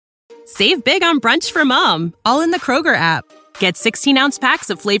Save big on brunch for mom, all in the Kroger app. Get 16-ounce packs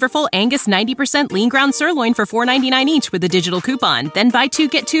of flavorful Angus 90% lean ground sirloin for $4.99 each with a digital coupon. Then buy 2,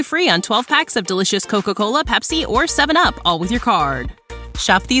 get 2 free on 12 packs of delicious Coca-Cola, Pepsi, or 7-Up, all with your card.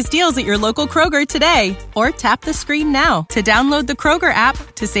 Shop these deals at your local Kroger today, or tap the screen now to download the Kroger app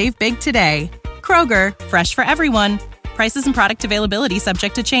to save big today. Kroger, fresh for everyone. Prices and product availability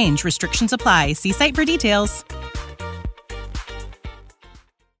subject to change. Restrictions apply. See site for details.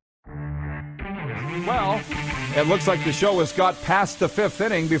 Well, it looks like the show has got past the 5th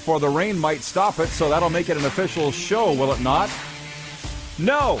inning before the rain might stop it, so that'll make it an official show, will it not?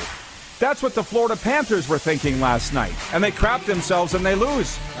 No! That's what the Florida Panthers were thinking last night, and they crap themselves and they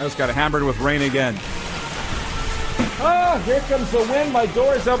lose. I just got hammered with rain again. Oh, here comes the wind. My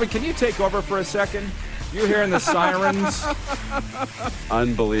door's open. Can you take over for a second? You hearing the sirens?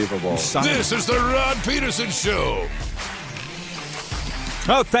 Unbelievable. This is the Rod Peterson Show.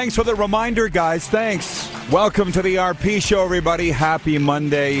 Oh, thanks for the reminder, guys. Thanks. Welcome to the RP Show, everybody. Happy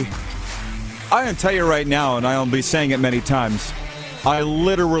Monday. I'm going to tell you right now, and I'll be saying it many times, I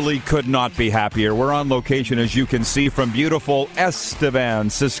literally could not be happier. We're on location, as you can see, from beautiful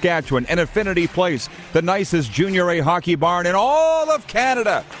Estevan, Saskatchewan, an Affinity Place, the nicest Junior A hockey barn in all of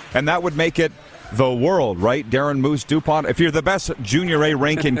Canada. And that would make it the world, right? Darren Moose DuPont. If you're the best Junior A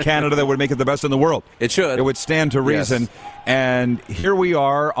rank in Canada, that would make it the best in the world. It should. It would stand to reason. Yes. And here we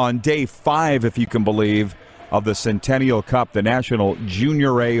are on day 5, if you can believe, of the Centennial Cup, the National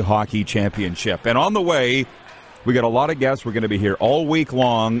Junior A Hockey Championship. And on the way, we got a lot of guests. We're going to be here all week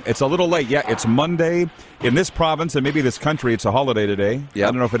long. It's a little late. Yeah, it's Monday. In this province and maybe this country, it's a holiday today. Yep.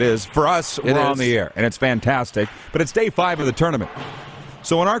 I don't know if it is. For us, we're on the air, and it's fantastic. But it's day 5 of the tournament.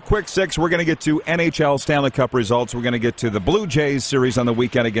 So in our quick 6, we're going to get to NHL Stanley Cup results. We're going to get to the Blue Jays series on the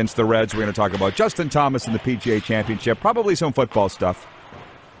weekend against the Reds. We're going to talk about Justin Thomas and the PGA Championship, probably some football stuff.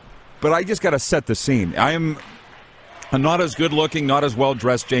 But I just got to set the scene. I'm not as good-looking, not as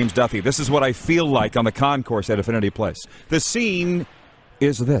well-dressed James Duthie. This is what I feel like on the concourse at Affinity Place. The scene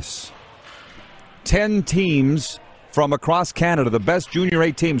is this. 10 teams from across Canada, the best Junior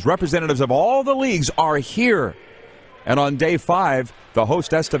A teams, representatives of all the leagues, are here. And on day 5, the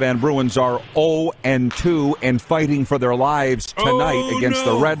host Estevan Bruins are 0-2 and fighting for their lives tonight against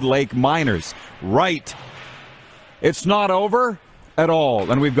the Red Lake Miners. Right. It's not over at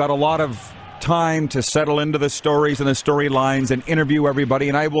all. And we've got a lot of time to settle into the stories and the storylines and interview everybody.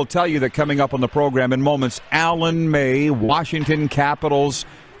 And I will tell you that coming up on the program in moments, Alan May, Washington Capitals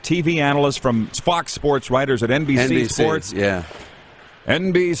TV analyst from Fox Sports writers at NBC Sports. Yeah.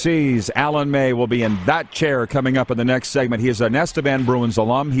 NBC's Alan May will be in that chair coming up in the next segment. He is an Estevan Bruins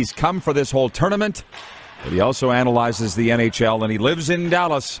alum. He's come for this whole tournament, but he also analyzes the NHL, and he lives in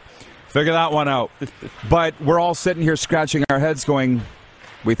Dallas. Figure that one out. But we're all sitting here scratching our heads going,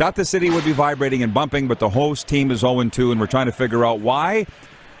 we thought the city would be vibrating and bumping, but the host team is 0-2, and we're trying to figure out why.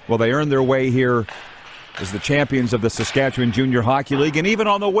 Well, they earned their way here as the champions of the Saskatchewan Junior Hockey League. And even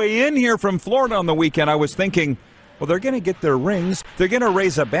on the way in here from Florida on the weekend, I was thinking, well, they're going to get their rings. They're going to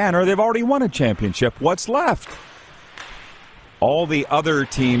raise a banner. They've already won a championship. What's left? All the other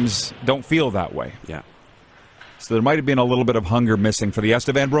teams don't feel that way. Yeah. So there might have been a little bit of hunger missing for the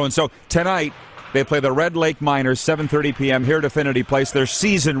Estevan Bruins. So tonight, they play the Red Lake Miners, 7:30 p.m. here at Affinity Place. Their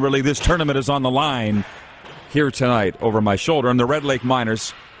season, really, this tournament is on the line here tonight over my shoulder. And the Red Lake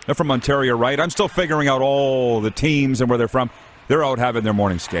Miners, they're from Ontario, right? I'm still figuring out all the teams and where they're from. They're out having their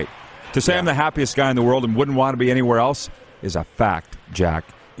morning skate. To say I'm the happiest guy in the world and wouldn't want to be anywhere else is a fact, Jack.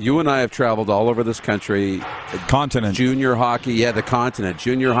 You and I have traveled all over this country. Continent. Junior hockey, the continent.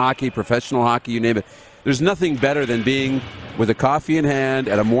 Junior hockey, professional hockey, you name it. There's nothing better than being with a coffee in hand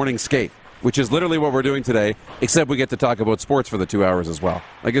at a morning skate, which is literally what we're doing today, except we get to talk about sports for the 2 hours as well.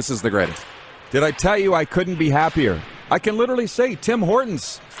 Like, this is the greatest. Did I tell you I couldn't be happier? I can literally say Tim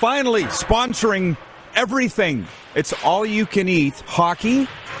Hortons finally sponsoring everything. It's all you can eat hockey,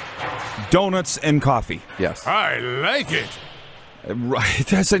 donuts, and coffee. Yes. I like it. It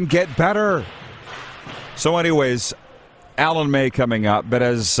doesn't get better. So anyways, Alan May coming up. But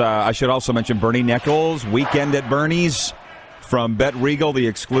as I should also mention, Bernie Nichols, Weekend at Bernie's from Bet Regal, the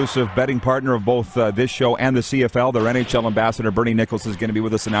exclusive betting partner of both this show and the CFL. Their NHL ambassador, Bernie Nichols, is going to be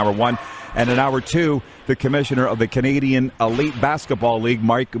with us in hour 1. And in hour 2, the commissioner of the Canadian Elite Basketball League,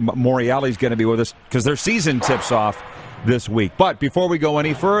 Mike Moriali, is going to be with us because their season tips off this week. But before we go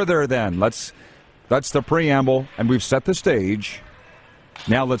any further, then, that's the preamble, and we've set the stage.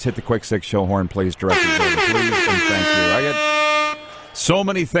 Now let's hit the quick 6 show horn, please, Director Jordan, please, and thank you. I got so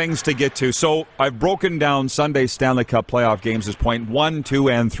many things to get to. So I've broken down Sunday's Stanley Cup playoff games as point 1, 2,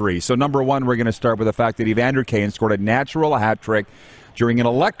 and 3. So number 1, we're going to start with the fact that Evander Kane scored a natural hat trick during an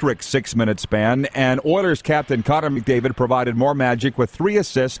electric 6-minute span, and Oilers captain Connor McDavid provided more magic with 3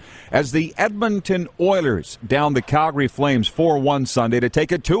 assists as the Edmonton Oilers downed the Calgary Flames 4-1 Sunday to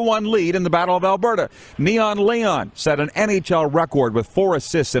take a 2-1 lead in the Battle of Alberta. Neon Leon set an NHL record with 4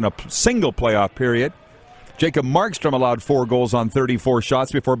 assists in a single playoff period. Jacob Markstrom allowed 4 goals on 34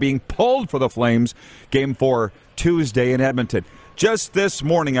 shots before being pulled for the Flames. Game 4 Tuesday in Edmonton. Just this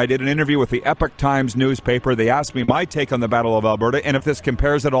morning, I did an interview with the Epoch Times newspaper. They asked me my take on the Battle of Alberta and if this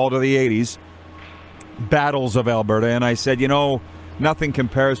compares at all to the 80s battles of Alberta. And I said, nothing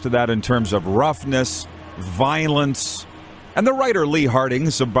compares to that in terms of roughness, violence. And the writer Lee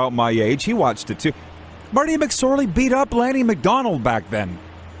Harding's about my age. He watched it too. Marty McSorley beat up Lanny McDonald back then.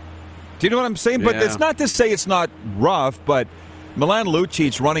 Do you know what I'm saying? But it's not to say it's not rough, but Milan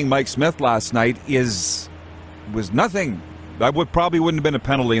Lucic running Mike Smith last night was nothing. That probably wouldn't have been a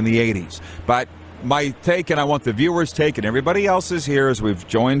penalty in the 80s. But my take, and I want the viewers' take, and everybody else's here as we've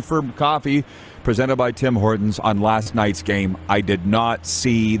joined for coffee, presented by Tim Hortons on last night's game. I did not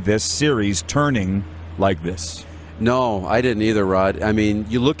see this series turning like this. No, I didn't either, Rod. I mean,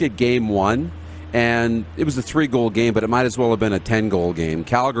 you look at game 1, and it was a 3-goal game, but it might as well have been a 10-goal game.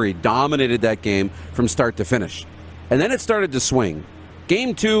 Calgary dominated that game from start to finish. And then it started to swing.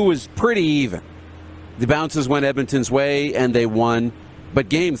 Game 2 was pretty even. The bounces went Edmonton's way, and they won. But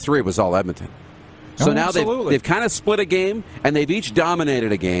Game 3 was all Edmonton. So now they've kind of split a game, and they've each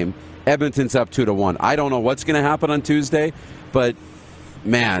dominated a game. Edmonton's up 2-1. I don't know what's going to happen on Tuesday, but,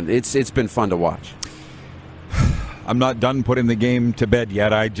 man, it's been fun to watch. I'm not done putting the game to bed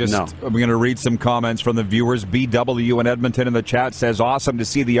yet. I'm going to read some comments from the viewers. BW in Edmonton in the chat says, awesome to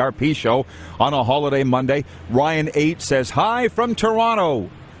see the RP show on a holiday Monday. Ryan 8 says, hi from Toronto.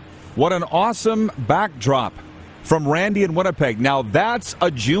 What an awesome backdrop from Randy in Winnipeg. Now, that's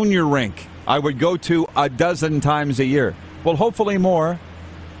a junior rink I would go to a dozen times a year. Well, hopefully more.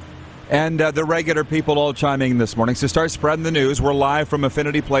 And the regular people all chiming in this morning. So start spreading the news. We're live from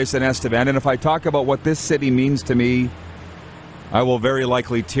Affinity Place in Estevan. And if I talk about what this city means to me, I will very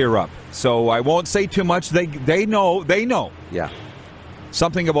likely tear up. So I won't say too much. They know. Yeah.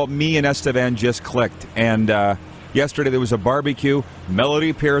 Something about me and Estevan just clicked. And yesterday there was a barbecue.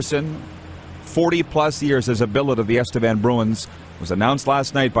 Melody Pearson, 40-plus years as a billet of the Estevan Bruins, was announced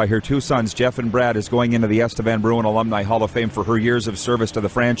last night by her 2 sons, Jeff and Brad, is going into the Estevan Bruin Alumni Hall of Fame for her years of service to the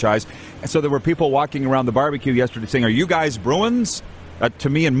franchise. And so there were people walking around the barbecue yesterday saying, are you guys Bruins? To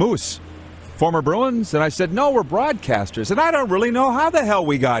me and Moose, former Bruins? And I said, no, we're broadcasters. And I don't really know how the hell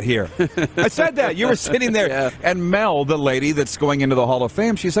we got here. I said that. You were sitting there. Yeah. And Mel, the lady that's going into the Hall of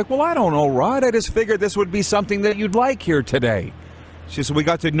Fame, she's like, well, I don't know, Rod. I just figured this would be something that you'd like here today. She said, we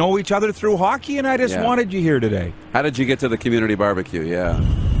got to know each other through hockey, and I just wanted you here today. How did you get to the community barbecue? Yeah.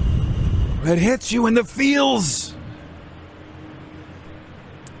 It hits you in the feels.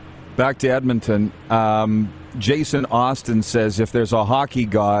 Back to Edmonton. Jason Austin says, if there's a hockey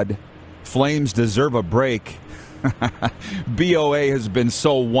god, Flames deserve a break. BOA has been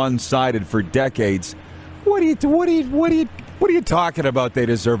so one-sided for decades. What are you talking about? They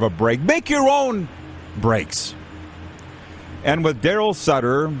deserve a break. Make your own breaks. And with Daryl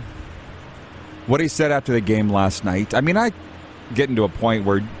Sutter, what he said after the game last night, I mean, I get into a point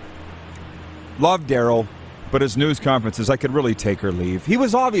where love Daryl, but his news conferences, I could really take or leave. He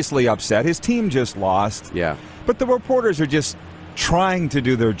was obviously upset. His team just lost. Yeah. But the reporters are just trying to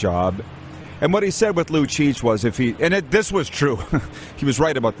do their job. And what he said with Lucic was this was true. He was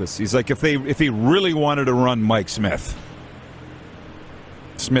right about this. He's like, if he really wanted to run Mike Smith,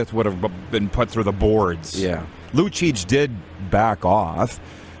 Smith would have been put through the boards. Yeah. Lucic did back off,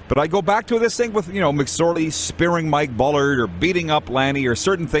 but I go back to this thing with, McSorley spearing Mike Bullard or beating up Lanny or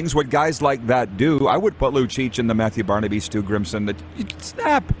certain things what guys like that do. I would put Lucic in the Matthew Barnaby, Stu Grimson. That you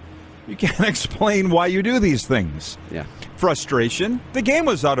snap. You can't explain why you do these things. Yeah. Frustration. The game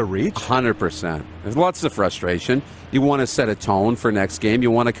was out of reach. 100%. There's lots of frustration. You want to set a tone for next game.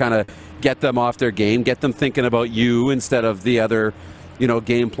 You want to kind of get them off their game, get them thinking about you instead of the other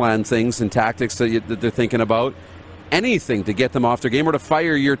game plan things and tactics that they're thinking about. Anything to get them off their game or to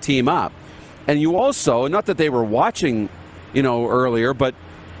fire your team up. And you also, not that they were watching, earlier, but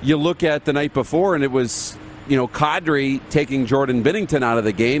you look at the night before and it was, Kadri taking Jordan Binnington out of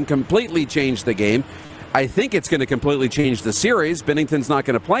the game completely changed the game. I think it's going to completely change the series. Binnington's not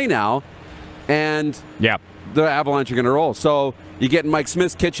going to play now. And the Avalanche are going to roll. So you get in Mike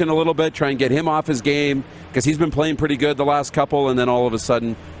Smith's kitchen a little bit, try and get him off his game because he's been playing pretty good the last couple, and then all of a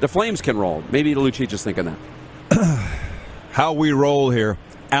sudden the Flames can roll. Maybe Lucic is thinking that. How we roll here.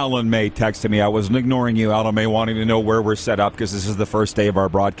 Alan May texted me. I wasn't ignoring you, Alan May, wanting to know where we're set up because this is the first day of our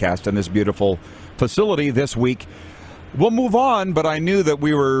broadcast in this beautiful facility this week. We'll move on, but I knew that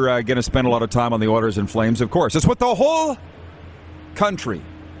we were going to spend a lot of time on the Oilers and Flames, of course. It's what the whole country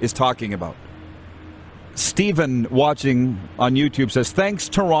is talking about. Estevan, watching on YouTube, says, thanks,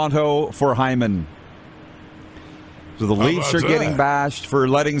 Toronto, for Hyman. So the Leafs are getting bashed for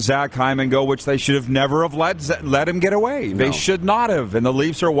letting Zach Hyman go, which they should have never have let him get away. No. They should not have. And the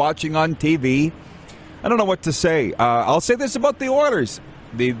Leafs are watching on TV. I don't know what to say. I'll say this about the Oilers.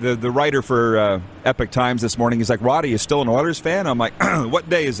 The writer for Epic Times this morning, he's like, Roddy, you still an Oilers fan? I'm like, what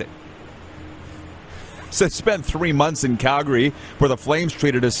day is it? So I spent 3 months in Calgary where the Flames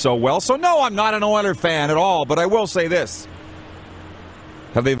treated us so well. So no, I'm not an Oilers fan at all. But I will say this.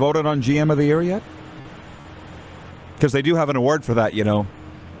 Have they voted on GM of the Year yet? Because they do have an award for that, you know.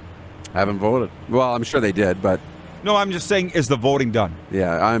 Haven't voted. Well, I'm sure they did, but... No, I'm just saying, is the voting done?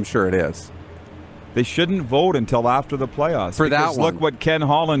 Yeah, I'm sure it is. They shouldn't vote until after the playoffs. For that one. Look what Ken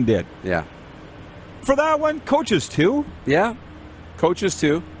Holland did. Yeah. For that one, coaches too. Yeah, coaches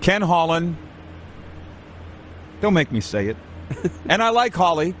too. Ken Holland. Don't make me say it. And I like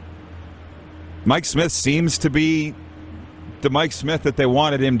Holly. Mike Smith seems to be the Mike Smith that they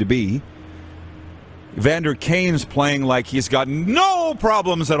wanted him to be. Vander Kane's playing like he's got no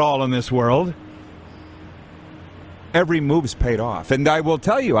problems at all in this world. Every move's paid off. And I will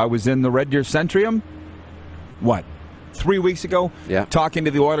tell you, I was in the Red Deer Centrium, 3 weeks ago? Yeah. Talking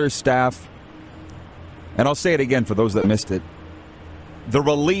to the Oilers staff. And I'll say it again for those that missed it. The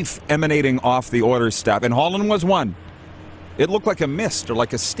relief emanating off the Oilers staff, and Holland was one. It looked like a mist or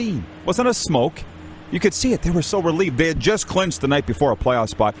like a steam. It wasn't a smoke. You could see it. They were so relieved. They had just clinched the night before a playoff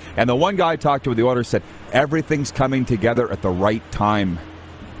spot. And the one guy I talked to with the Oilers said, everything's coming together at the right time.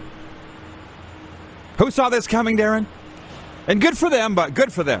 Who saw this coming, Darren? And good for them, but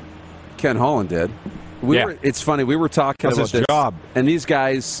good for them. Ken Holland did. It's funny. We were talking about this. His job. And these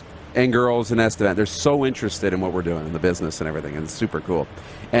guys and girls in Estevan, they're so interested in what we're doing in the business and everything. And it's super cool.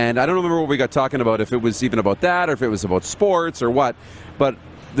 And I don't remember what we got talking about, if it was even about that or if it was about sports or what. But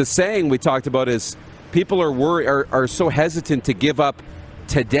the saying we talked about is, people are so hesitant to give up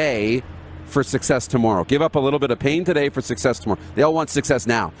today for success tomorrow. Give up a little bit of pain today for success tomorrow. They all want success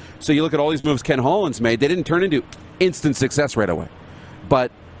now. So you look at all these moves Ken Holland's made, they didn't turn into instant success right away.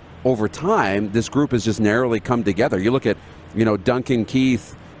 But over time, this group has just narrowly come together. You look at, Duncan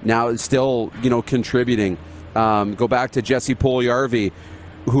Keith now still, contributing. Go back to Jesse Puljujärvi,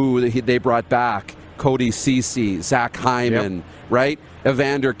 who they brought back. Cody Ceci, Zach Hyman, right?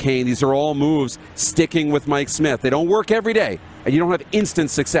 Evander Kane. These are all moves sticking with Mike Smith. They don't work every day, and you don't have instant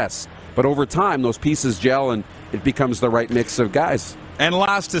success. But over time, those pieces gel, and it becomes the right mix of guys. And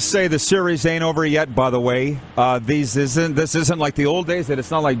last to say, the series ain't over yet, by the way. This isn't like the old days, that it's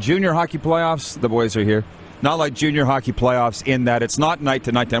not like junior hockey playoffs. The boys are here. Not like junior hockey playoffs in that it's not night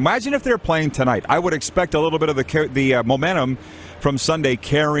to night. Imagine if they're playing tonight. I would expect a little bit of the momentum from Sunday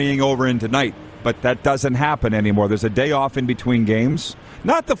carrying over into tonight. But that doesn't happen anymore. There's a day off in between games.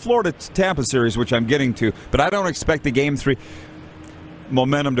 Not the Florida-Tampa series, which I'm getting to, but I don't expect the Game 3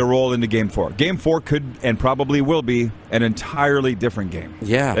 momentum to roll into Game 4. Game 4 could and probably will be an entirely different game.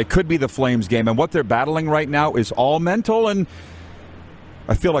 Yeah. It could be the Flames game, and what they're battling right now is all mental, and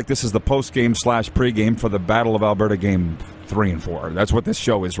I feel like this is the post-game / pre-game for the Battle of Alberta Game 3 and 4. That's what this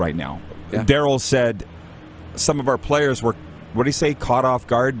show is right now. Yeah. Daryl said some of our players were, what did he say, caught off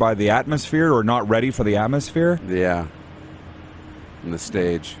guard by the atmosphere or not ready for the atmosphere? Yeah. In the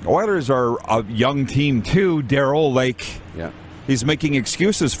stage. Oilers are a young team too, Daryl. Yeah. He's making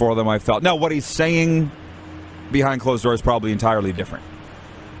excuses for them, I felt. Now, what he's saying behind closed doors is probably entirely different.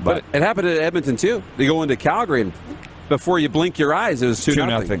 But it happened at Edmonton too. They go into Calgary, and before you blink your eyes, it was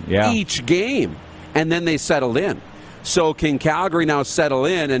 2-0. Yeah. Each game. And then they settled in. So can Calgary now settle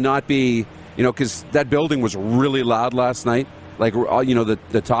in and not be, because that building was really loud last night.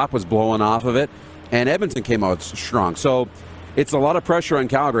 The top was blowing off of it, and Edmonton came out strong. So it's a lot of pressure on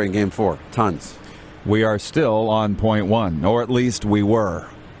Calgary in Game 4. Tons. We are still on point one, or at least we were.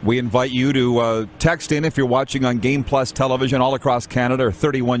 We invite you to text in if you're watching on Game Plus television all across Canada or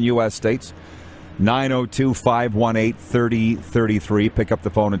 31 U.S. states. 902-518-3033. Pick up the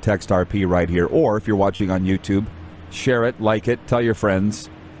phone and text RP right here. Or if you're watching on YouTube, share it, like it, tell your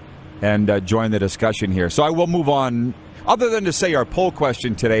friends, and join the discussion here. So I will move on. Other than to say our poll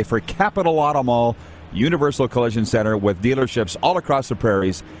question today for Capital Auto Mall Universal Collision Center with dealerships all across the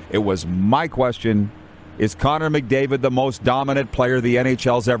prairies, it was my question: is Connor McDavid the most dominant player the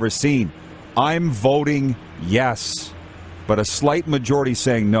NHL's ever seen? I'm voting yes, but a slight majority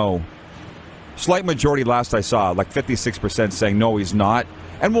saying no. Slight majority last I saw, like 56% saying no, he's not.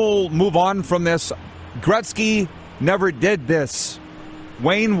 And we'll move on from this. Gretzky never did this.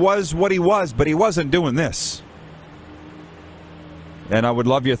 Wayne was what he was, but he wasn't doing this. And I would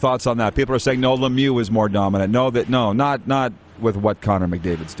love your thoughts on that. People are saying, no, Lemieux is more dominant. No, not with what Connor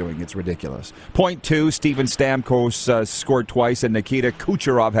McDavid's doing. It's ridiculous. Point 2, Steven Stamkos scored twice, and Nikita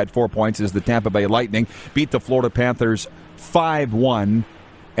Kucherov had 4 points as the Tampa Bay Lightning beat the Florida Panthers 5-1,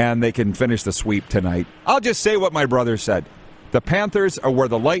 and they can finish the sweep tonight. I'll just say what my brother said. The Panthers are where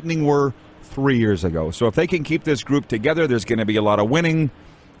the Lightning were 3 years ago. So if they can keep this group together, there's going to be a lot of winning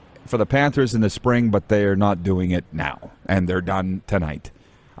for the Panthers in the spring, but they're not doing it now. And they're done tonight,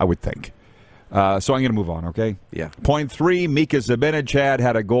 I would think. So I'm going to move on, okay? Yeah. Point 3, Mika Zibanejad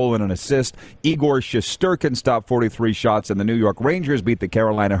had a goal and an assist. Igor Shesterkin stopped 43 shots, and the New York Rangers beat the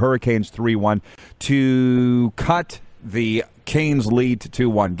Carolina Hurricanes 3-1 to cut the Canes' lead to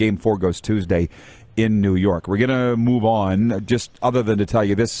 2-1. Game 4 goes Tuesday in New York. We're going to move on, just other than to tell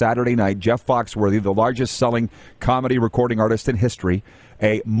you this Saturday night, Jeff Foxworthy, the largest selling comedy recording artist in history,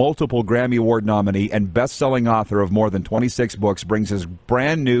 a multiple Grammy Award nominee and best-selling author of more than 26 books, brings his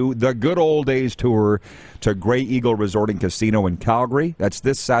brand new The Good Old Days tour to Grey Eagle Resort and Casino in Calgary. That's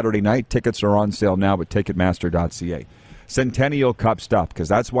this Saturday night. Tickets are on sale now at Ticketmaster.ca. Centennial Cup stuff, because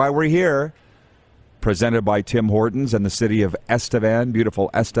that's why we're here. Presented by Tim Hortons and the city of Estevan, beautiful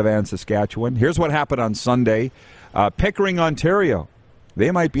Estevan, Saskatchewan. Here's what happened on Sunday. Pickering, Ontario. They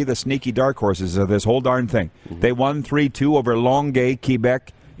might be the sneaky dark horses of this whole darn thing. They won 3-2 over Longueuil,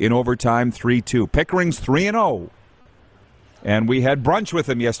 Quebec in overtime, 3-2. Pickering's 3-0. And we had brunch with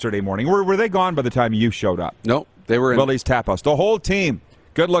them yesterday morning. Were they gone by the time you showed up? Nope. They were in Willie's Tap House. The whole team.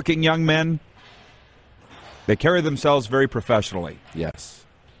 Good-looking young men. They carry themselves very professionally. Yes.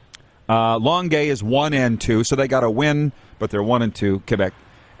 Longueuil is 1-2, so they got a win, but they're 1-2, Quebec.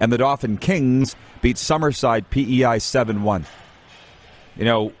 And the Dauphin Kings beat Summerside PEI 7-1. You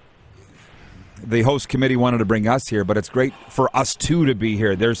know, the host committee wanted to bring us here, but it's great for us too to be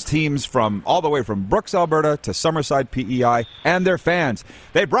here. There's teams from all the way from Brooks, Alberta to Summerside PEI and their fans.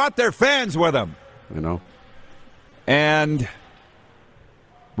 They brought their fans with them. You know. And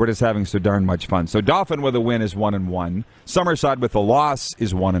we're just having so darn much fun. So Dauphin with a win is 1-1. Summerside with a loss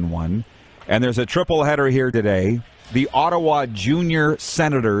is 1-1. And there's a triple header here today. The Ottawa Junior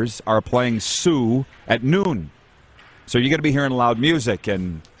Senators are playing Sioux at noon. So you're going to be hearing loud music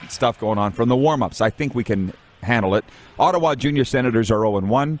and stuff going on from the warm-ups. I think we can handle it. Ottawa Junior Senators are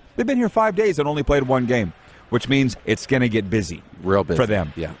 0-1. They've been here 5 days and only played one game, which means it's going to get busy. Real busy. For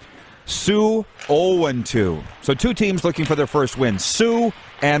them. Yeah. Sioux 0-2. So two teams looking for their first win, Sioux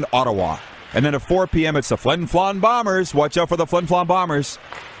and Ottawa. And then at 4 p.m., it's the Flin Flon Bombers. Watch out for the Flin Flon Bombers.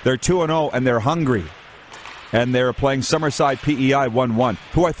 They're 2-0, and they're hungry. And they're playing Summerside PEI 1-1,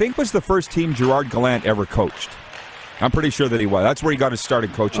 who I think was the first team Gerard Gallant ever coached. I'm pretty sure that he was. That's where he got his start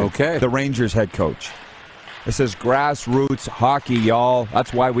in coaching. Okay. The Rangers head coach. It says grassroots hockey, y'all.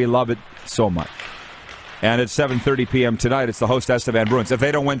 That's why we love it so much. And at 7:30 p.m. tonight, it's the host Estevan Bruins. If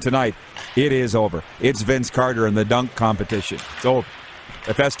they don't win tonight, it is over. It's Vince Carter in the dunk competition. It's over.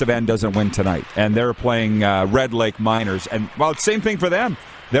 If Estevan doesn't win tonight. And they're playing Red Lake Miners. And, well, same thing for them.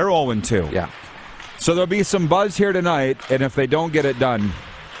 They're 0-2. Yeah. So there'll be some buzz here tonight, and if they don't get it done,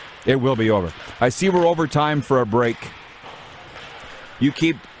 it will be over. I see we're over time for a break. You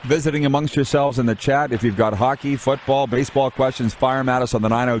keep visiting amongst yourselves in the chat. If you've got hockey, football, baseball questions, fire them at us on the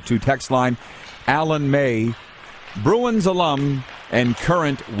 902 text line. Alan May, Bruins alum and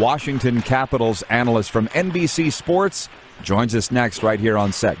current Washington Capitals analyst from NBC Sports, joins us next right here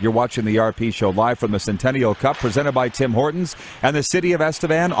on set. You're watching the RP Show live from the Centennial Cup, presented by Tim Hortons and the city of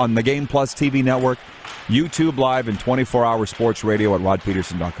Estevan on the Game Plus TV network, YouTube Live, and 24-hour sports radio at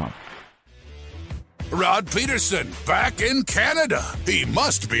rodpeterson.com. Rod Peterson, back in Canada. He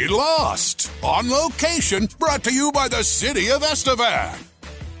must be lost. On location, brought to you by the city of Estevan.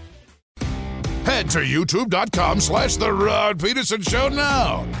 Head to youtube.com/The Rod Peterson Show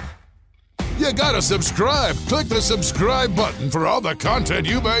now. You gotta subscribe. Click the subscribe button for all the content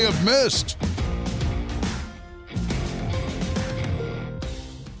you may have missed.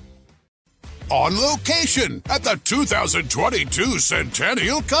 On location at the 2022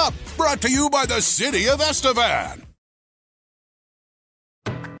 Centennial Cup, brought to you by the city of Estevan.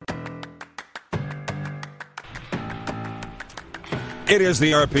 It is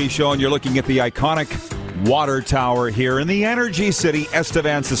the RP Show, and you're looking at the iconic water tower here in the Energy City,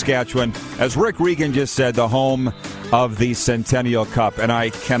 Estevan, Saskatchewan. As Rick Regan just said, the home of the Centennial Cup. And I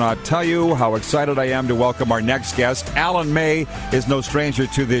cannot tell you how excited I am to welcome our next guest. Alan May is no stranger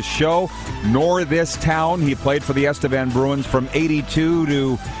to this show, nor this town. He played for the Estevan Bruins from 82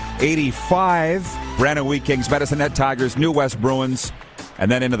 to 85. Brandon Wheat Kings, Medicine Hat Tigers, New West Bruins, and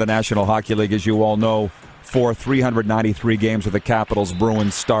then into the National Hockey League, as you all know, for 393 games with the Capitals,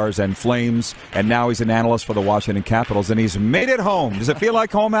 Bruins, Stars, and Flames, and now he's an analyst for the Washington Capitals, and he's made it home. Does it feel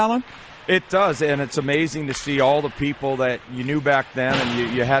like home, Alan? It does, and it's amazing to see all the people that you knew back then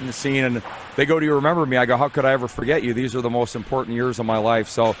and you hadn't seen, and they go, "Do you remember me?" I go, "How could I ever forget you? These are the most important years of my life."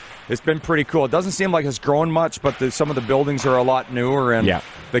 So it's been pretty cool. It doesn't seem like it's grown much, but some of the buildings are a lot newer, and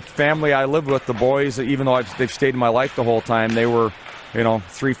the family I live with, the boys, even though they've stayed in my life the whole time, they were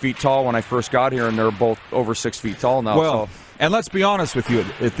 3 feet tall when I first got here, and they're both over 6 feet tall now. Well, and let's be honest with you,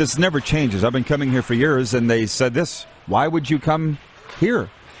 this never changes. I've been coming here for years, and they said this, "Why would you come here?"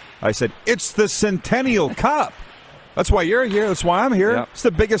 I said, "It's the Centennial Cup. That's why you're here. That's why I'm here. Yep. It's the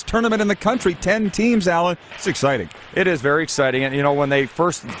biggest tournament in the country. 10 teams, Alan. It's exciting." It is very exciting. And, when they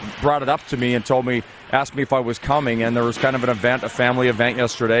first brought it up to me and asked me if I was coming, and there was kind of a family event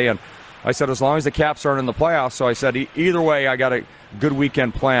yesterday, and I said, as long as the Caps aren't in the playoffs. So I said, either way, I got a good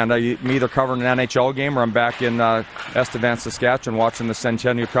weekend planned. I'm either covering an NHL game or I'm back in Estevan, Saskatchewan, watching the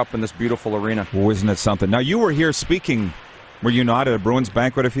Centennial Cup in this beautiful arena. Well, isn't it something? Now, you were here speaking. Were you not at a Bruins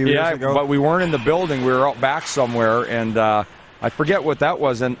banquet a few years ago? Yeah, but we weren't in the building. We were out back somewhere, and I forget what that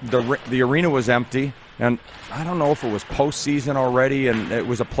was. And the arena was empty, and I don't know if it was postseason already, and it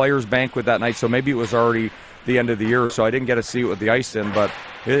was a players' banquet that night, so maybe it was already the end of the year, so I didn't get to see it with the ice in, but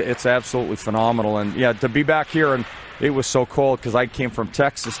it's absolutely phenomenal. And, to be back here, and it was so cold because I came from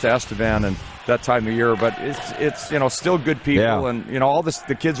Texas to Estevan and that time of year, but it's still good people, and all this,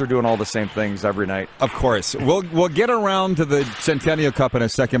 the kids are doing all the same things every night. Of course, we'll get around to the Centennial Cup in a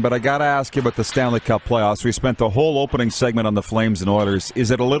second, but I got to ask you about the Stanley Cup playoffs. We spent the whole opening segment on the Flames and Oilers. Is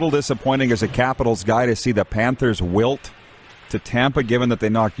it a little disappointing as a Capitals guy to see the Panthers wilt to Tampa, given that they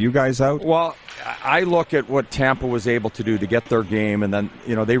knocked you guys out? Well, I look at what Tampa was able to do to get their game, and then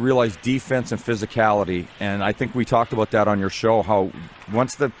they realized defense and physicality, and I think we talked about that on your show, how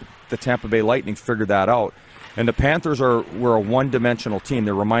once the Tampa Bay Lightning figured that out, and the Panthers were a one-dimensional team.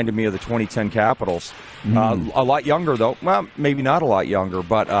 They reminded me of the 2010 Capitals. A lot younger, though. Well, maybe not a lot younger,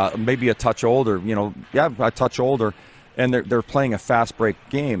 but maybe a touch older. A touch older, and they're playing a fast break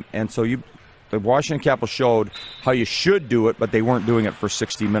game, and so the Washington Capitals showed how you should do it, but they weren't doing it for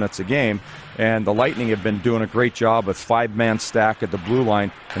 60 minutes a game. And the Lightning have been doing a great job with five-man stack at the blue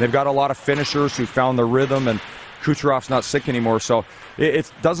line. And they've got a lot of finishers who found their rhythm, and Kucherov's not sick anymore. So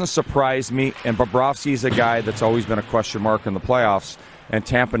it doesn't surprise me. And Bobrovsky's a guy that's always been a question mark in the playoffs. And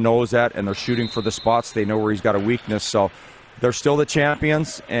Tampa knows that, and they're shooting for the spots. They know where he's got a weakness. So they're still the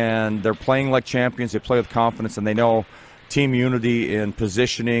champions, and they're playing like champions. They play with confidence, and they know team unity in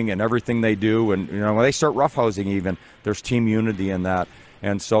positioning and everything they do. And when they start roughhousing, even there's team unity in that.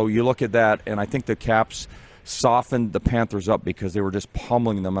 And so you look at that, and I think the Caps softened the Panthers up because they were just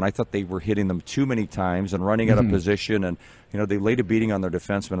pummeling them, and I thought they were hitting them too many times and running out of position, and they laid a beating on their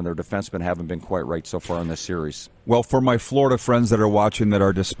defensemen, and their defensemen haven't been quite right so far in this series. Well, for my Florida friends that are watching that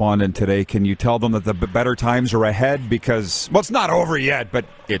are despondent today, can you tell them that the better times are ahead? Because, well, it's not over yet, but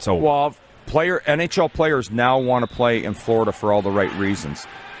it's over. Well, NHL players now want to play in Florida for all the right reasons.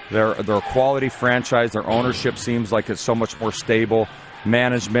 They're a quality franchise. Their ownership seems like it's so much more stable.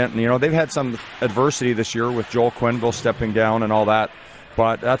 Management, and they've had some adversity this year with Joel Quenneville stepping down and all that,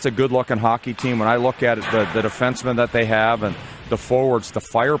 but that's a good-looking hockey team. When I look at it, the defensemen that they have and the forwards, the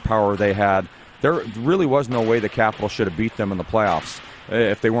firepower they had, there really was no way the Capitals should have beat them in the playoffs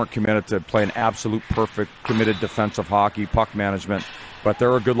if they weren't committed to playing absolute perfect, committed defensive hockey, puck management. But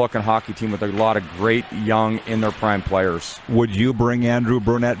they're a good-looking hockey team with a lot of great, young, in-their-prime players. Would you bring Andrew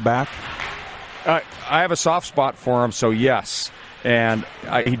Brunette back? I have a soft spot for him, so yes. And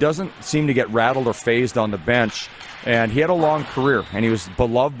he doesn't seem to get rattled or phased on the bench. And he had a long career, and he was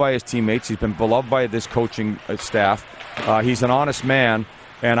beloved by his teammates. He's been beloved by this coaching staff. He's an honest man,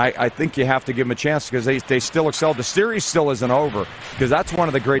 and I think you have to give him a chance because they still excel. The series still isn't over, because that's one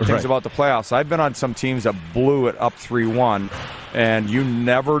of the great things about the playoffs. I've been on some teams that blew it up 3-1, and you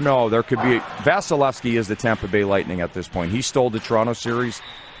never know. There could be Vasilevsky is the Tampa Bay Lightning at this point. He stole the Toronto series.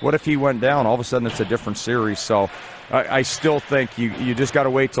 What if he went down? All of a sudden it's a different series. So I still think you just got to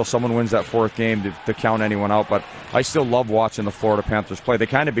wait till someone wins that fourth game to count anyone out. But I still love watching the Florida Panthers play. They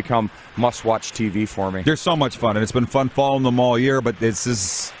kind of become must-watch TV for me. They're so much fun, and it's been fun following them all year, but this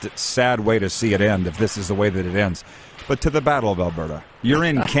is a sad way to see it end if this is the way that it ends. But to the Battle of Alberta. You're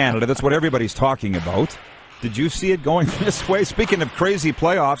in Canada. That's what everybody's talking about. Did you see it going this way? Speaking of crazy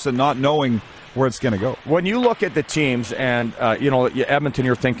playoffs and not knowing where it's going to go. When you look at the teams, and Edmonton,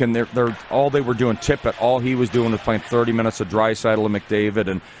 you're thinking they're all they were doing. Tippett, all he was doing was playing 30 minutes of Draisaitl and McDavid,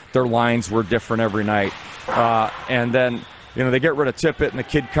 and their lines were different every night. And then they get rid of Tippett, and the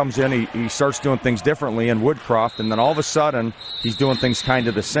kid comes in, he starts doing things differently in Woodcroft, and then all of a sudden he's doing things kind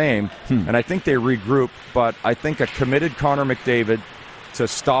of the same. And I think they regroup, but I think a committed Connor McDavid to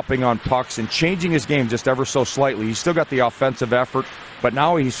stopping on pucks and changing his game just ever so slightly. He's still got the offensive effort, but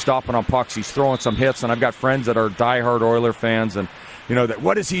now he's stopping on pucks. He's throwing some hits, and I've got friends that are diehard Oiler fans, and that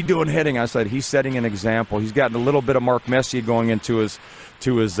what is he doing hitting? I said he's setting an example. He's gotten a little bit of Mark Messier going into his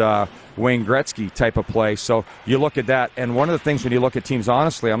Wayne Gretzky type of play. So you look at that, and one of the things when you look at teams,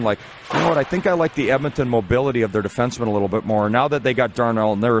 honestly, I'm like, you know what? I think I like the Edmonton mobility of their defensemen a little bit more. Now that they got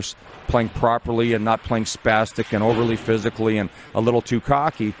Darnell Nurse playing properly and not playing spastic and overly physically and a little too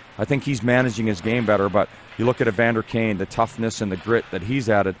cocky, I think he's managing his game better. But you look at Evander Kane, the toughness and the grit that he's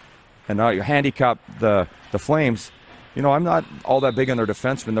added, and now you handicap the Flames. I'm not all that big on their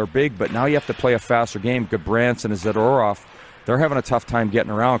defensemen. They're big, but now you have to play a faster game. Gabranson and Zadorov, they're having a tough time getting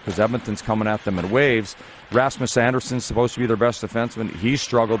around because Edmonton's coming at them in waves. Rasmus Anderson's supposed to be their best defenseman. He's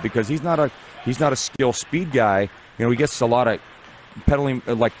struggled because he's not a skill speed guy. He gets a lot of pedaling,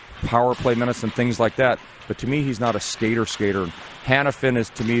 like power play minutes and things like that. But to me, he's not a skater. Hanifin is,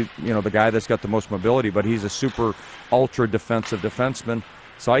 to me, the guy that's got the most mobility, but he's a super ultra defensive defenseman.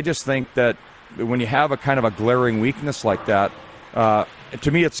 So I just think that when you have a kind of a glaring weakness like that,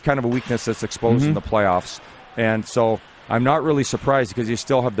 to me, it's kind of a weakness that's exposed in the playoffs. And so I'm not really surprised because you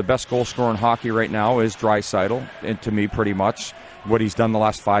still have the best goal scorer in hockey right now is Draisaitl, and to me, pretty much what he's done the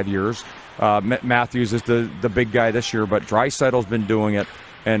last 5 years. Matthews is the big guy this year, but Draisaitl's been doing it,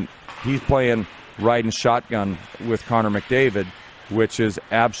 and he's playing riding shotgun with Connor McDavid, which is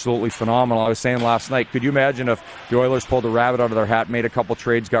absolutely phenomenal. I was saying last night, could you imagine if the Oilers pulled a rabbit out of their hat, made a couple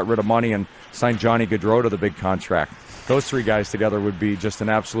trades, got rid of money, and signed Johnny Gaudreau to the big contract? Those three guys together would be just an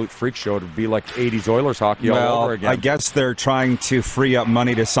absolute freak show. It would be like 80s Oilers hockey all over again. I guess they're trying to free up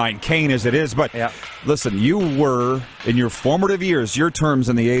money to sign Kane as it is. But listen, you were, in your formative years, your terms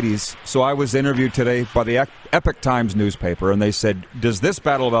in the 80s. So I was interviewed today by the Epic Times newspaper, and they said, does this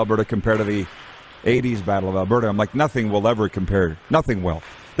Battle of Alberta compare to the 80s Battle of Alberta? I'm like, nothing will ever compare. Nothing will.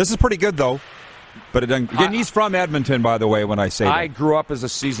 This is pretty good, though. But again, he's from Edmonton, by the way, when I say that. I grew up as a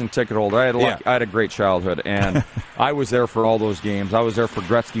season ticket holder. I had a great childhood, and I was there for all those games. I was there for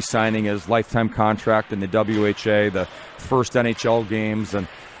Gretzky signing his lifetime contract in the WHA, the first NHL games, and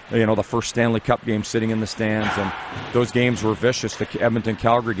the first Stanley Cup game sitting in the stands. And those games were vicious, the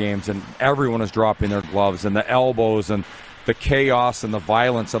Edmonton-Calgary games, and everyone was dropping their gloves, and the elbows, and the chaos and the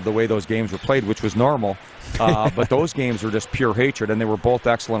violence of the way those games were played, which was normal. But those games were just pure hatred, and they were both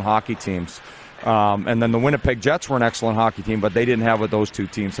excellent hockey teams. And then the Winnipeg Jets were an excellent hockey team, but they didn't have what those two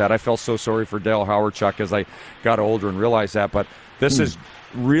teams had. I felt so sorry for Dale Howardchuk as I got older and realized that. But this is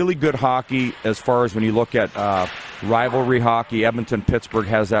really good hockey as far as when you look at rivalry hockey. Edmonton-Pittsburgh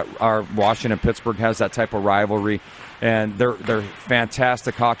has that, or Washington-Pittsburgh has that type of rivalry. And they're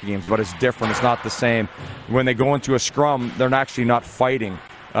fantastic hockey games, but it's different. It's not the same. When they go into a scrum, they're actually not fighting.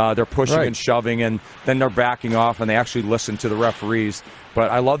 They're pushing and shoving, and then they're backing off, and they actually listen to the referees. But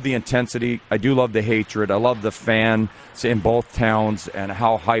I love the intensity. I do love the hatred. I love the fans in both towns and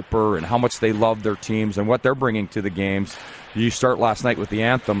how hyper and how much they love their teams and what they're bringing to the games. You start last night with the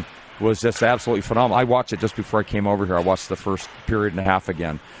anthem was just absolutely phenomenal. I watched it just before I came over here. I watched the first period and a half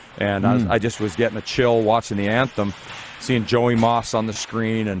again. And I just was getting a chill watching the anthem, seeing Joey Moss on the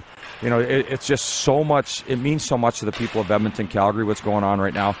screen. And, it's just so much. It means so much to the people of Edmonton, Calgary, what's going on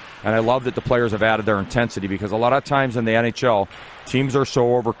right now. And I love that the players have added their intensity because a lot of times in the NHL, teams are so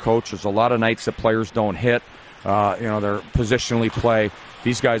overcoached. There's a lot of nights that players don't hit. They're positionally play.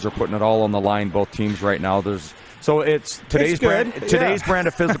 These guys are putting it all on the line, both teams right now. So it's today's brand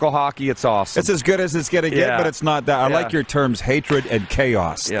of physical hockey. It's awesome. It's as good as it's going to get, but it's not that. I like your terms, hatred and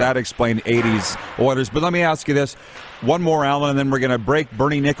chaos. That explained 80s Oilers. But let me ask you this. One more, Alan, and then we're going to break.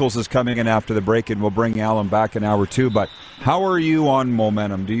 Bernie Nichols is coming in after the break, and we'll bring Alan back in hour 2. But how are you on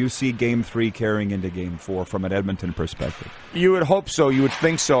momentum? Do you see Game 3 carrying into Game 4 from an Edmonton perspective? You would hope so. You would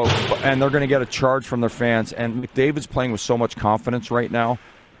think so. And they're going to get a charge from their fans. And McDavid's playing with so much confidence right now.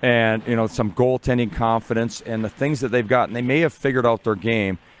 And, some goaltending confidence and the things that they've gotten. They may have figured out their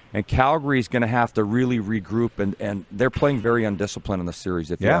game. And Calgary's going to have to really regroup. And they're playing very undisciplined in the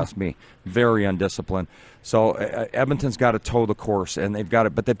series, if you ask me. Very undisciplined. So Edmonton's got to toe the course. And they've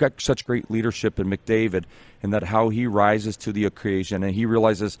got such great leadership in McDavid and that how he rises to the occasion. And he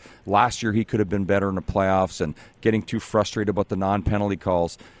realizes last year he could have been better in the playoffs and getting too frustrated about the non-penalty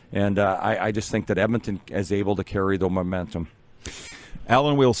calls. And I just think that Edmonton is able to carry the momentum.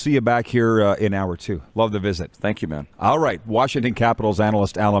 Alan, we'll see you back here in hour 2. Love the visit. Thank you, man. All right, Washington Capitals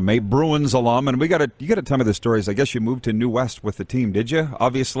analyst Alum, Bruins alum, and you got to tell me the stories. I guess you moved to New West with the team, did you?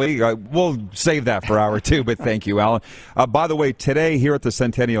 Obviously, we'll save that for hour 2. But thank you, Alan. By the way, today here at the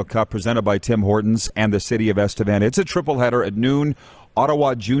Centennial Cup, presented by Tim Hortons and the city of Estevan, it's a triple header at noon.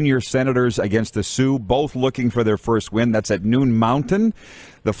 Ottawa Junior Senators against the Sioux, both looking for their first win. That's at Noon Mountain.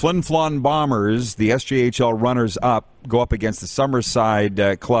 The Flin Flon Bombers, the SJHL runners-up, go up against the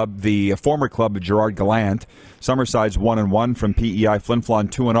Summerside club, the former club of Gerard Gallant. Summerside's 1-1 from PEI. Flin Flon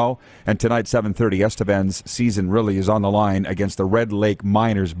 2-0. And tonight, 7:30, Estevan's season really is on the line against the Red Lake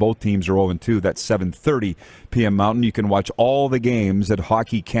Miners. Both teams are 0-2. That's 7:30 p.m. Mountain. You can watch all the games at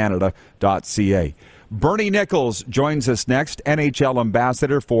hockeycanada.ca. Bernie Nichols joins us next, NHL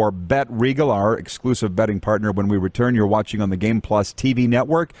ambassador for Bet Regal, our exclusive betting partner. When we return, you're watching on the Game Plus TV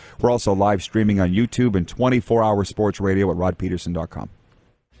network. We're also live streaming on YouTube and 24-hour sports radio at rodpeterson.com.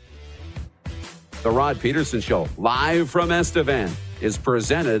 The Rod Peterson Show, live from Estevan, is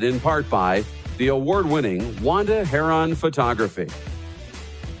presented in part by the award-winning Wanda Heron Photography.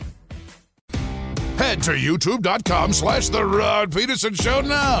 Head to youtube.com/The Rod Peterson Show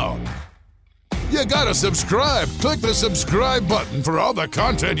now. You gotta subscribe. Click the subscribe button for all the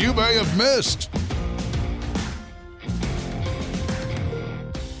content you may have missed.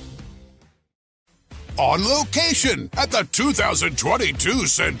 On location at the 2022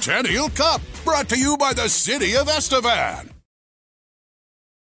 Centennial Cup, brought to you by the city of Estevan.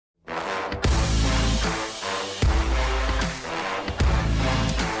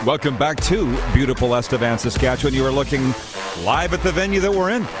 Welcome back to beautiful Estevan, Saskatchewan. You are looking live at the venue that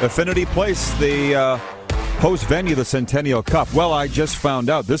we're in, Affinity Place, the host venue, the Centennial Cup. Well, I just found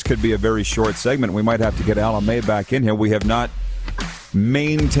out this could be a very short segment. We might have to get Alum back in here. We have not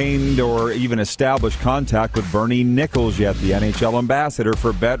maintained or even established contact with Bernie Nichols yet, the NHL ambassador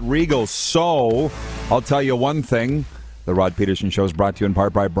for Bet Regal. So I'll tell you one thing. The Rod Peterson Show is brought to you in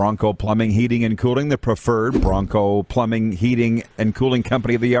part by Bronco Plumbing, Heating, and Cooling, the preferred Bronco Plumbing, Heating, and Cooling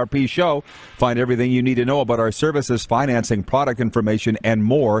company of the RP Show. Find everything you need to know about our services, financing, product information, and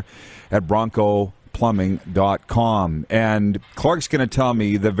more at broncoplumbing.com. And Clark's going to tell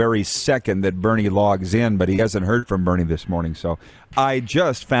me the very second that Bernie logs in, but he hasn't heard from Bernie this morning. So I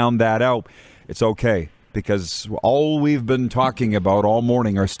just found that out. It's okay, because all we've been talking about all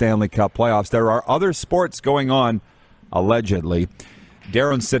morning are Stanley Cup playoffs. There are other sports going on, allegedly.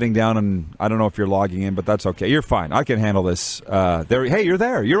 Darren's sitting down, and I don't know if you're logging in, but that's okay. You're fine. I can handle this. Hey, you're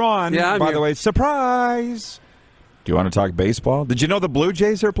there. You're on. Yeah, by the way, surprise. Do you want to talk baseball? Did you know the Blue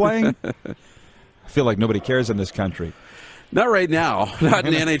Jays are playing? I feel like nobody cares in this country. Not right now. Not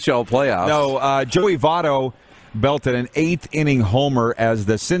in the NHL playoffs. No, Joey Votto belted an 8th-inning homer as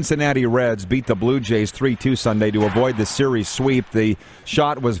the Cincinnati Reds beat the Blue Jays 3-2 Sunday to avoid the series sweep. The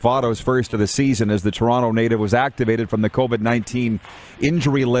shot was Votto's first of the season as the Toronto native was activated from the COVID-19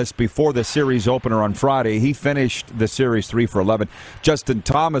 injury list before the series opener on Friday. He finished the series 3 for 11. Justin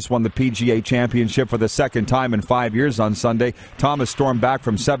Thomas won the PGA Championship for the second time in 5 years on Sunday. Thomas stormed back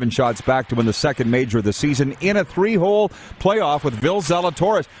from 7 shots back to win the second major of the season in a 3-hole playoff with Will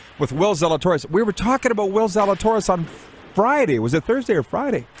Zalatoris. We were talking about Will Zalatoris on Friday. Was it Thursday or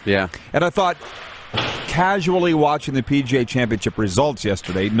Friday? Yeah. And I thought, casually watching the PGA Championship results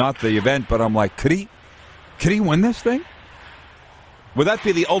yesterday, not the event, but I'm like, could he win this thing? Would that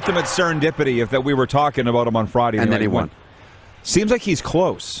be the ultimate serendipity if that we were talking about him on Friday? And then he won. Seems like he's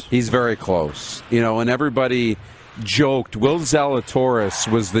close. He's very close. And everybody joked. Will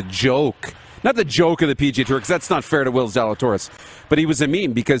Zalatoris was the joke. Not the joke of the PGA Tour, because that's not fair to Will Zalatoris. But he was a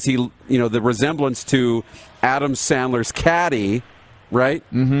meme because he, the resemblance to Adam Sandler's caddy, right?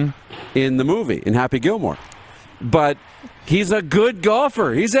 Mm-hmm. In the movie, in Happy Gilmore. But he's a good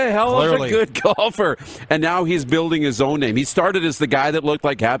golfer. He's a hell of a good golfer. And now he's building his own name. He started as the guy that looked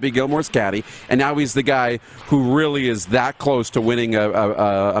like Happy Gilmore's caddy, and now he's the guy who really is that close to winning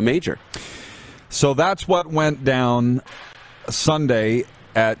a major. So that's what went down Sunday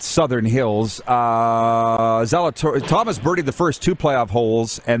at Southern Hills. Thomas birdied the first 2 playoff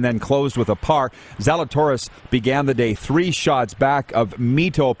holes and then closed with a par. Zalatoris began the day 3 shots back of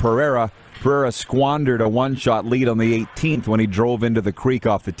Mito Pereira. Pereira squandered a 1-shot lead on the 18th when he drove into the creek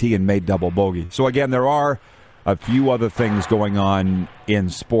off the tee and made double bogey. So again, there are a few other things going on in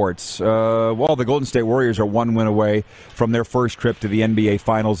sports. The Golden State Warriors are 1 win away from their first trip to the NBA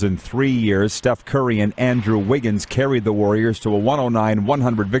Finals in 3 years. Steph Curry and Andrew Wiggins carried the Warriors to a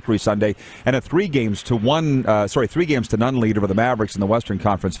 109-100 victory Sunday and a 3 games to none lead over the Mavericks in the Western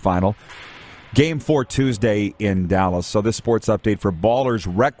Conference Final. Game 4 Tuesday in Dallas. So this sports update for Ballers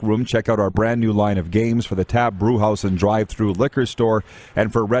Rec Room. Check out our brand new line of games for the Tap Brewhouse and Drive-Thru Liquor Store.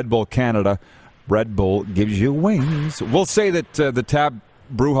 And for Red Bull Canada, Red Bull gives you wings. We'll say that the Tap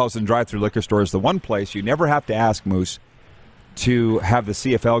Brewhouse and Drive-Thru Liquor Store is the one place you never have to ask Moose to have the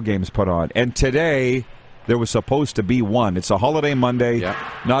CFL games put on. And today, there was supposed to be one. It's a holiday Monday,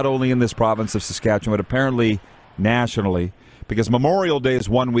 not only in this province of Saskatchewan, but apparently nationally, because Memorial Day is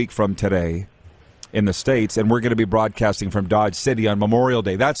 1 week from today in the States, and we're going to be broadcasting from Dodge City on Memorial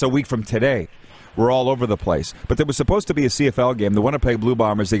Day. That's a week from today. We're all over the place. But there was supposed to be a CFL game, the Winnipeg Blue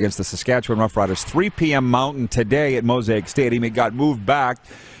Bombers against the Saskatchewan Roughriders, 3 p.m. Mountain today at Mosaic Stadium. It got moved back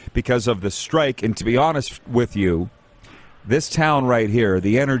because of the strike. And to be honest with you, this town right here,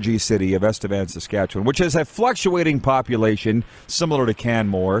 the energy city of Estevan, Saskatchewan, which has a fluctuating population similar to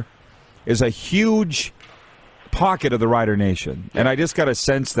Canmore, is a huge pocket of the Rider Nation. And I just got a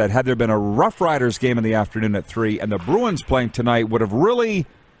sense that had there been a Rough Riders game in the afternoon at 3 and the Bruins playing tonight would have really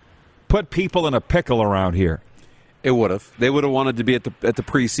put people in a pickle around here. It would have. They would have wanted to be at the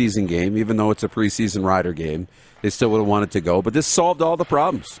preseason game, even though it's a preseason Rider game. They still would have wanted to go. But this solved all the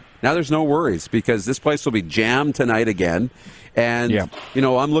problems. Now there's no worries because this place will be jammed tonight again. And,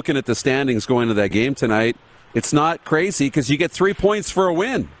 I'm looking at the standings going to that game tonight. It's not crazy because you get 3 points for a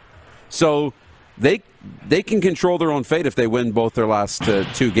win. So they can control their own fate if they win both their last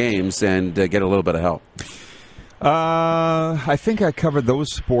 2 games and get a little bit of help. I think I covered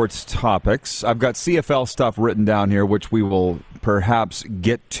those sports topics. I've got CFL stuff written down here, which we will perhaps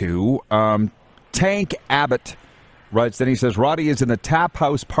get to. Tank Abbott writes, then he says, Roddy is in the Tap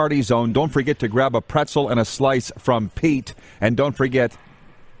House party zone. Don't forget to grab a pretzel and a slice from Pete. And don't forget,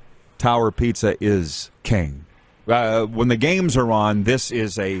 Tower Pizza is king. When the games are on, this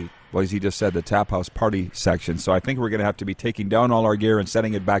is well, as he just said, the Tap House party section. So I think we're going to have to be taking down all our gear and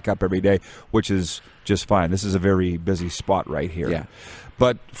setting it back up every day, which is just fine. This is a very busy spot right here. Yeah.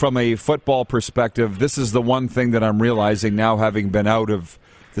 But from a football perspective, this is the one thing that I'm realizing now, having been out of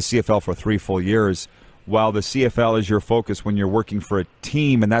the CFL for 3 full years. While the CFL is your focus when you're working for a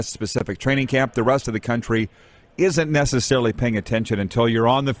team and that specific training camp, the rest of the country isn't necessarily paying attention until you're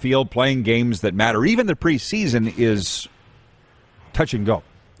on the field playing games that matter. Even the preseason is touch and go.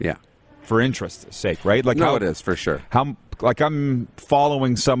 Yeah. For interest's sake, right? Like it is, for sure. I'm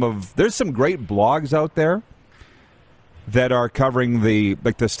following there's some great blogs out there that are covering the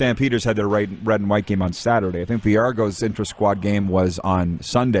Stampeders had their red and white game on Saturday. I think the Argos intra-squad game was on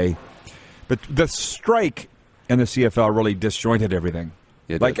Sunday. But the strike in the CFL really disjointed everything.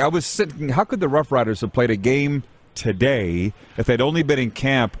 I was thinking, how could the Rough Riders have played a game today if they'd only been in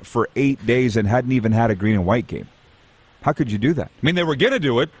camp for 8 days and hadn't even had a green and white game? How could you do that? I mean, they were going to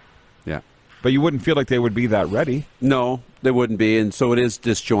do it. Yeah. But you wouldn't feel like they would be that ready. No, they wouldn't be. And so it is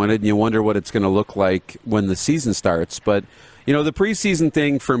disjointed, and you wonder what it's going to look like when the season starts. But, the preseason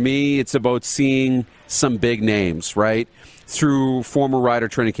thing for me, it's about seeing some big names, right? Through former Rider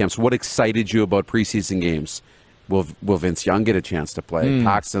training camps. What excited you about preseason games? Will Vince Young get a chance to play?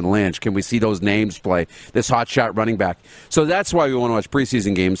 Paxton Lynch? Can we see those names play? This hotshot running back. So that's why we want to watch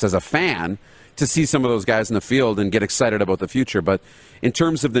preseason games as a fan, to see some of those guys in the field and get excited about the future. But in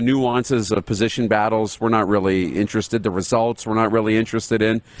terms of the nuances of position battles, we're not really interested. The results, we're not really interested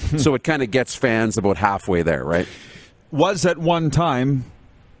in. So it kind of gets fans about halfway there, right? Was at one time,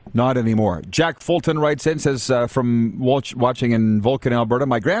 not anymore. Jack Fulton writes in, says, from watching in Vulcan, Alberta,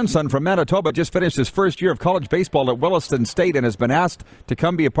 my grandson from Manitoba just finished his first year of college baseball at Williston State and has been asked to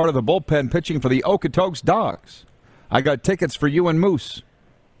come be a part of the bullpen pitching for the Okotoks Dogs. I got tickets for you and Moose.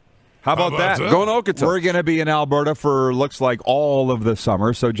 How about that? Going to Okotoks. We're going to be in Alberta for, looks like, all of the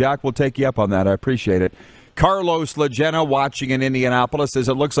summer. So Jack will take you up on that. I appreciate it. Carlos Legena watching in Indianapolis says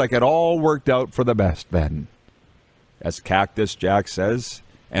it looks like it all worked out for the best, Ben. As Cactus Jack says,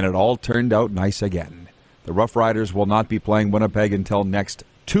 and it all turned out nice again. The Rough Riders will not be playing Winnipeg until next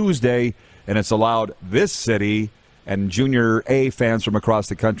Tuesday, and it's allowed this city and Junior A fans from across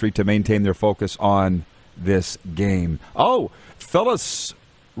the country to maintain their focus on this game. Oh, Phyllis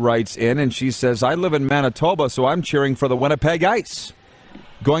writes in, and she says, I live in Manitoba, so I'm cheering for the Winnipeg Ice.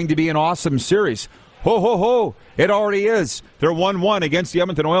 Going to be an awesome series. Ho, ho, ho. It already is. They're 1-1 against the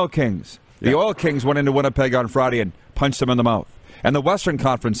Edmonton Oil Kings. The Oil Kings went into Winnipeg on Friday and punched them in the mouth. And the Western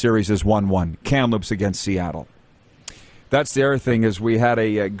Conference Series is 1-1. Kamloops against Seattle. That's the other thing, is we had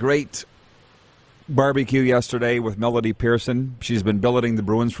a great barbecue yesterday with Melody Pearson. She's been billeting the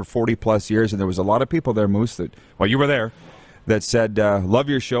Bruins for 40-plus years, and there was a lot of people there, Moose, that, well, you were there, that said, love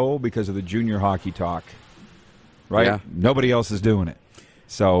your show because of the junior hockey talk. Right? Yeah. Nobody else is doing it.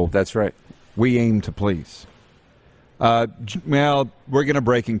 So that's right. We aim to please. Well, we're going to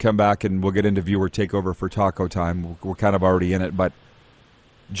break and come back, and we'll get into viewer takeover for Taco Time. We're kind of already in it, but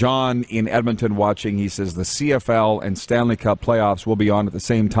John in Edmonton watching, he says the CFL and Stanley Cup playoffs will be on at the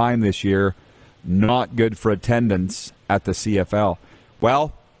same time this year. Not good for attendance at the CFL.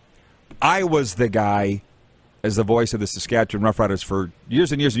 Well, I was the guy as the voice of the Saskatchewan Roughriders for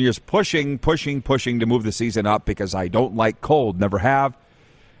years and years and years, pushing to move the season up because I don't like cold, never have.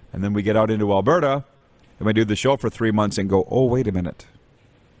 And then we get out into Alberta, and we do the show for 3 months and go, oh, wait a minute.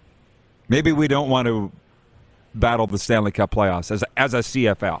 Maybe we don't want to battle the Stanley Cup playoffs as a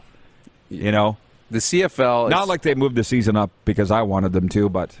CFL, you know? The CFL... Not like they moved the season up because I wanted them to,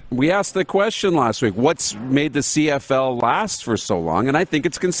 but... We asked the question last week, what's made the CFL last for so long? And I think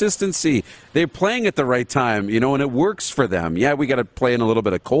it's consistency. They're playing at the right time, you know, and it works for them. Yeah, we got to play in a little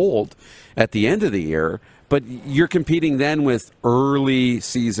bit of cold at the end of the year, but you're competing then with early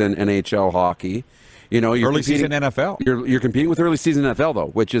season NHL hockey. You know, early season NFL. You're competing with early season NFL though,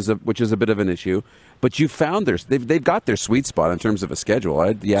 which is a bit of an issue. But you found they've got their sweet spot in terms of a schedule.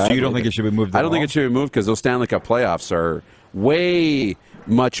 So you don't think it should be moved? I don't think it should be moved because those Stanley Cup playoffs are way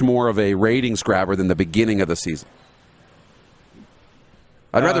much more of a ratings grabber than the beginning of the season.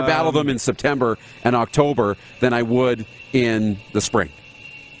 I'd rather battle them in September and October than I would in the spring.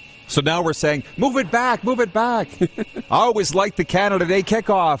 So now we're saying, move it back. I always liked the Canada Day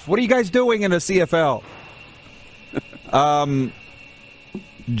kickoff. What are you guys doing in the CFL?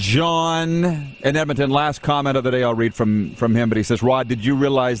 John in Edmonton, last comment of the day I'll read from him, but he says, Rod, did you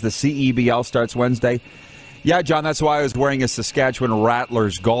realize the CEBL starts Wednesday? Yeah, John, that's why I was wearing a Saskatchewan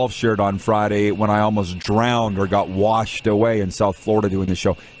Rattlers golf shirt on Friday when I almost drowned or got washed away in South Florida doing the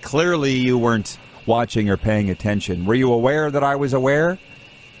show. Clearly you weren't watching or paying attention. Were you aware that I was aware?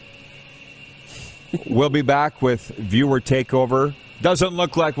 We'll be back with viewer takeover. Doesn't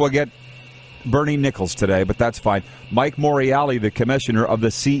look like we'll get Bernie Nichols today, but that's fine. Mike Moriali, the commissioner of the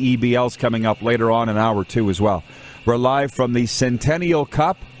CEBL, is coming up later on in hour 2 as well. We're live from the Centennial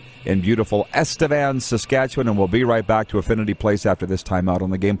Cup in beautiful Estevan, Saskatchewan, and we'll be right back to Affinity Place after this timeout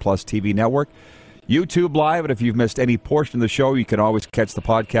on the Game Plus TV network. YouTube Live, and if you've missed any portion of the show, you can always catch the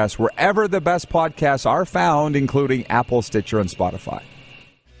podcast wherever the best podcasts are found, including Apple, Stitcher, and Spotify.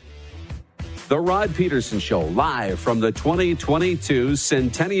 The Rod Peterson Show, live from the 2022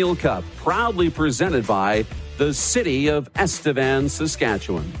 Centennial Cup, proudly presented by the City of Estevan,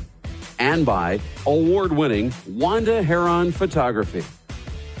 Saskatchewan, and by award-winning Wanda Heron Photography.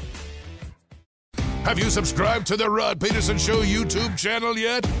 Have you subscribed to the Rod Peterson Show YouTube channel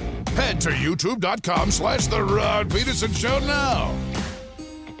yet? Head to youtube.com/The Rod Peterson Show now.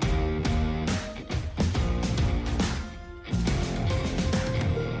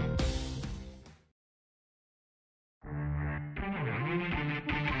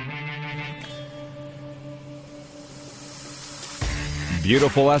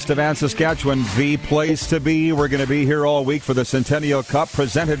 Beautiful Estevan, Saskatchewan, the place to be. We're going to be here all week for the Centennial Cup,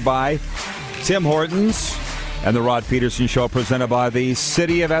 presented by Tim Hortons, and the Rod Peterson Show, presented by the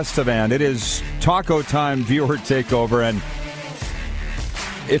City of Estevan. It is Taco Time viewer takeover, and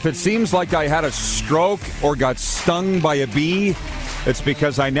if it seems like I had a stroke or got stung by a bee, it's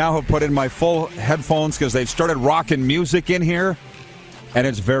because I now have put in my full headphones because they've started rocking music in here. And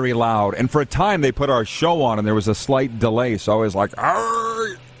it's very loud. And for a time, they put our show on, and there was a slight delay. So I was like,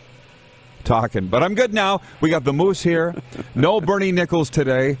 arr, talking. But I'm good now. We got the Moose here. No Bernie Nichols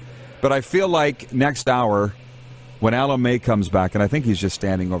today. But I feel like next hour, when Alum May comes back, and I think he's just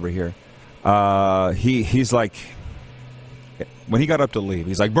standing over here, he's like, when he got up to leave,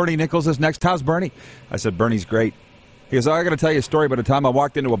 he's like, Bernie Nichols is next. How's Bernie? I said, Bernie's great. He goes, I got to tell you a story about a time I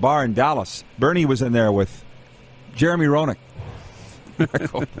walked into a bar in Dallas. Bernie was in there with Jeremy Roenick.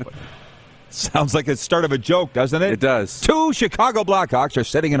 Sounds like the start of a joke, doesn't it? It does. 2 Chicago Blackhawks are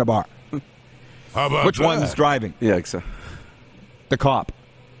sitting in a bar. How about Which that? one's driving? Yeah, exactly. The cop.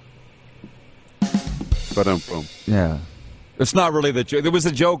 Boom. Yeah. It's not really the joke. There was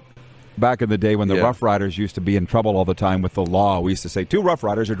a joke back in the day when the Rough Riders used to be in trouble all the time with the law. We used to say 2 Rough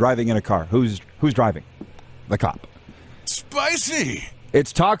Riders are driving in a car. Who's driving? The cop. Spicy.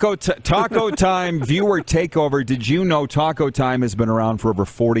 It's Taco Time viewer takeover. Did you know Taco Time has been around for over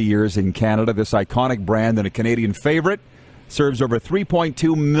 40 years in Canada? This iconic brand and a Canadian favorite serves over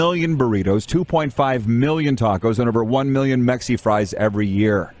 3.2 million burritos, 2.5 million tacos, and over 1 million Mexi fries every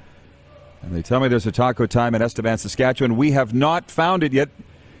year. And they tell me there's a Taco Time in Estevan, Saskatchewan. We have not found it yet.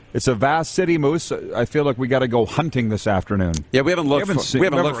 It's a vast city, Moose. I feel like we got to go hunting this afternoon. Yeah, we haven't looked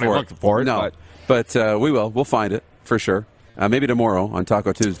for it. No, but we will. We'll find it for sure. Maybe tomorrow on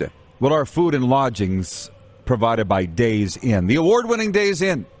Taco Tuesday. Well, our food and lodgings provided by Days Inn, the award-winning Days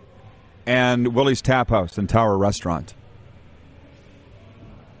Inn. and Willie's Tap House and Tower Restaurant.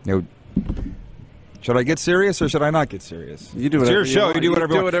 You know, should I get serious or should I not get serious? You do it's whatever your show. You You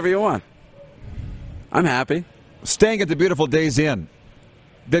do whatever you want. I'm happy. Staying at the beautiful Days Inn.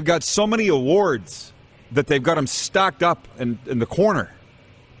 They've got so many awards that they've got them stacked up in the corner.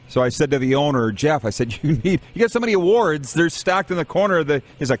 So I said to the owner, Jeff, I said, you got so many awards, they're stacked in the corner.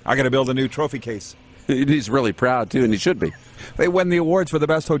 He's like, I got to build a new trophy case. He's really proud, too, and he should be. They win the awards for the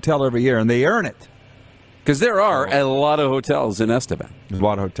best hotel every year, and they earn it. Because there are a lot of hotels in Estevan. There's a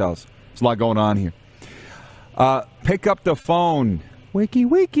lot of hotels. There's a lot going on here. Pick up the phone.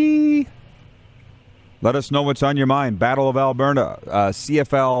 Wiki. Let us know what's on your mind. Battle of Alberta,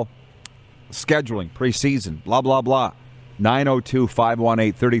 CFL scheduling, preseason, blah, blah, blah.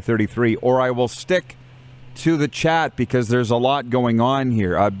 902-518-3033. Or I will stick to the chat because there's a lot going on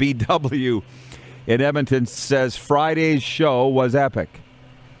here. BW in Edmonton says Friday's show was epic.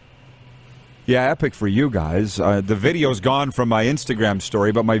 Yeah, epic for you guys. The video's gone from my Instagram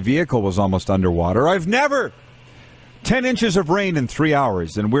story, but my vehicle was almost underwater. I've never... 10 inches of rain in 3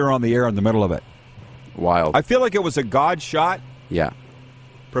 hours, and we're on the air in the middle of it. Wild. I feel like it was a God shot. Yeah.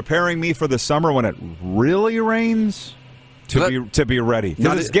 Preparing me for the summer when it really rains to be ready.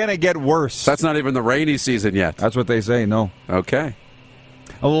 Because it's going to get worse. That's not even the rainy season yet. That's what they say, no. Okay.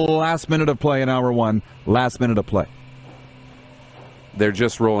 A last minute of play in hour one. Last minute of play. They're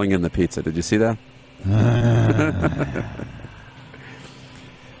just rolling in the pizza. Did you see that?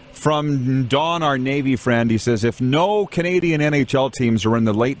 From Don, our Navy friend, he says, if no Canadian NHL teams are in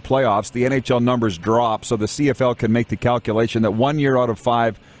the late playoffs, the NHL numbers drop, so the CFL can make the calculation that 1 year out of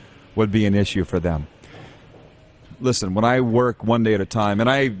 5 would be an issue for them. Listen, when I work one day at a time, and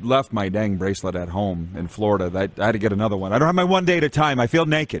I left my dang bracelet at home in Florida, I had to get another one. I don't have my 1 day at a time. I feel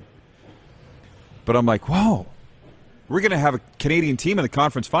naked. But I'm like, whoa, we're going to have a Canadian team in the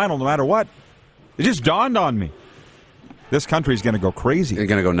conference final no matter what. It just dawned on me. This country's going to go crazy. They're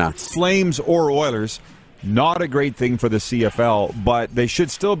going to go nuts. Flames or Oilers, not a great thing for the CFL, but they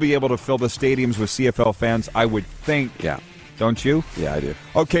should still be able to fill the stadiums with CFL fans, I would think. Yeah. Don't you? Yeah, I do.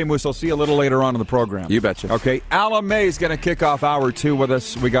 Okay, Moose, I'll see you a little later on in the program. You betcha. Okay, Alum is going to kick off hour 2 with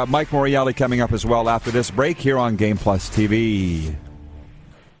us. We got Mike Morielli coming up as well after this break here on Game Plus TV.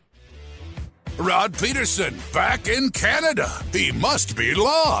 Rod Peterson, back in Canada. He must be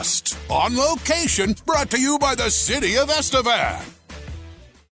lost. On location, brought to you by the City of Estevan.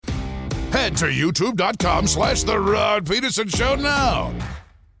 Head to youtube.com/The Rod Peterson Show now.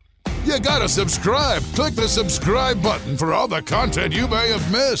 You gotta subscribe. Click the subscribe button for all the content you may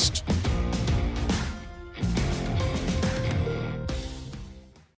have missed.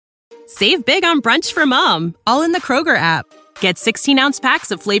 Save big on brunch for mom, all in the Kroger app. Get 16-ounce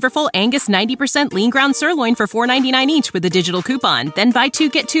packs of flavorful Angus 90% lean ground sirloin for $4.99 each with a digital coupon. Then buy 2,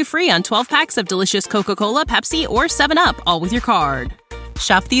 get 2 free on 12 packs of delicious Coca-Cola, Pepsi, or 7-Up, all with your card.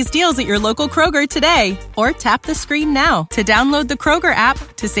 Shop these deals at your local Kroger today, or tap the screen now to download the Kroger app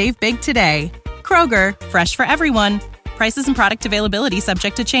to save big today. Kroger, fresh for everyone. Prices and product availability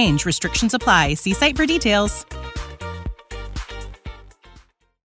subject to change. Restrictions apply. See site for details.